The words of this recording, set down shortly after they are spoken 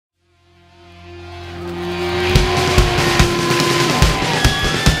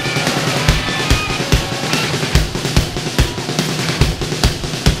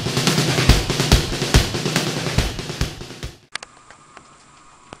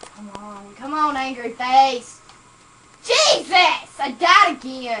Come on, Angry Face. Jesus! I died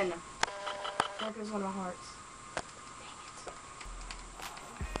again. There goes one of my hearts.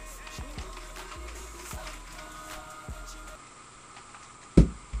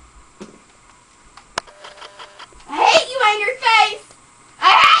 I hate you, Angry Face! I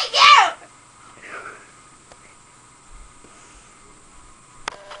hate you!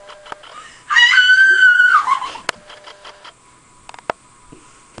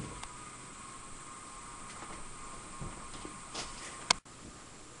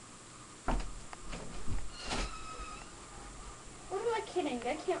 What am I kidding?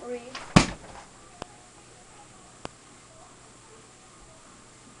 I can't read.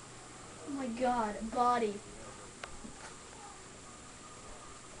 Oh my god, body.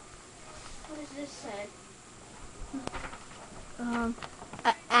 What does this say?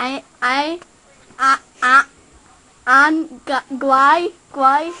 Angry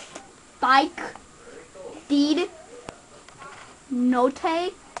Faic deed note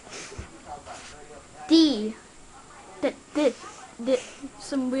D.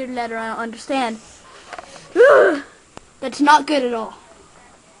 Some weird letter I don't understand. That's not good at all.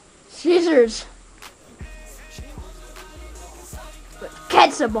 Scissors. With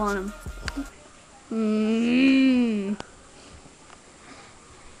ketchup on them.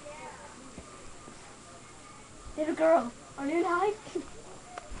 Little girl, are you alive?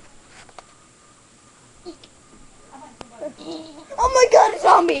 Oh my god, it's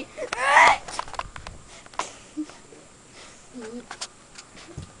on me!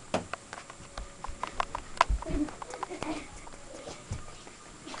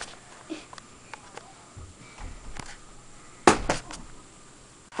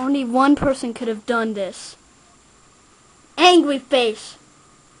 Only one person could have done this. Angry Face.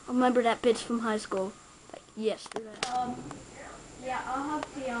 I remember that bitch from high school. Like yesterday. Yeah, I'll have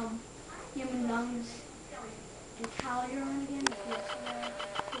the human lungs and calorie on again. Yesterday,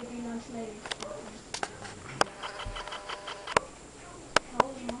 maybe lunch later. How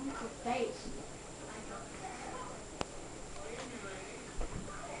was wrong with your face?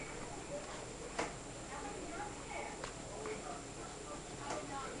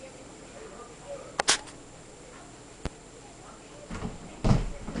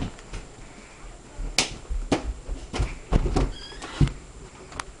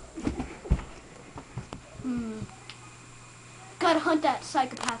 Gotta hunt that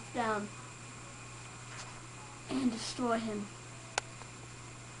psychopath down and destroy him.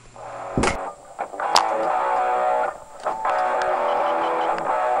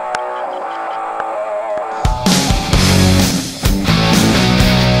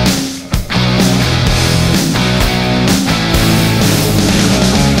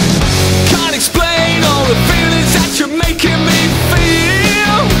 Can't explain all the feelings that you're making me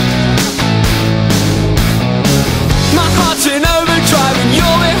feel. My heart's in overdrive and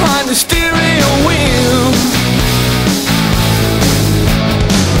you're behind the steering wheel.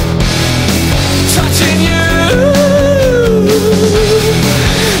 Touching you,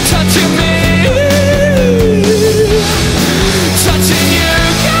 touching me, touching you,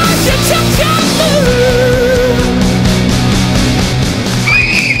 'cause you touch your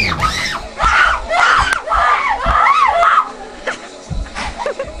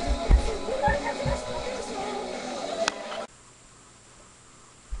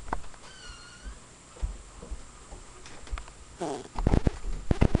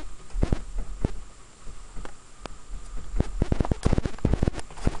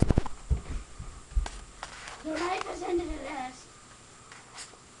Your life has ended at last.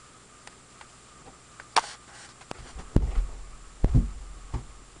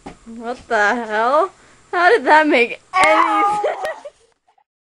 What the hell? How did that make any sense?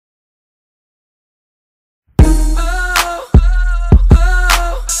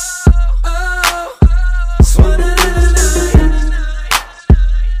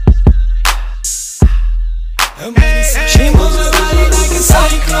 She moves her body like a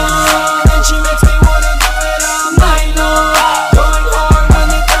cyclone, and she makes me wanna do it all night long. Going hard when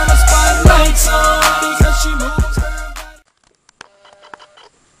they turn the spotlights on, because she moves her body.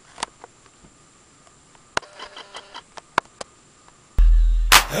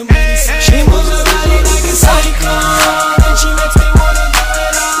 She moves her body like a cyclone, and she makes me wanna do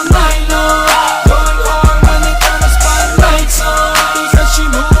it all night long. Going hard when they turn the spotlights on, because she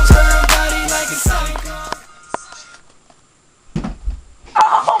moves her body like a cyclone.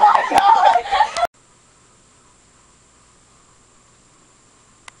 Oh my god!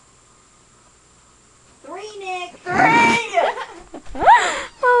 3, Nick! 3!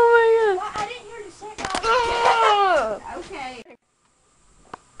 Oh my god. Well, I didn't hear the second. Okay.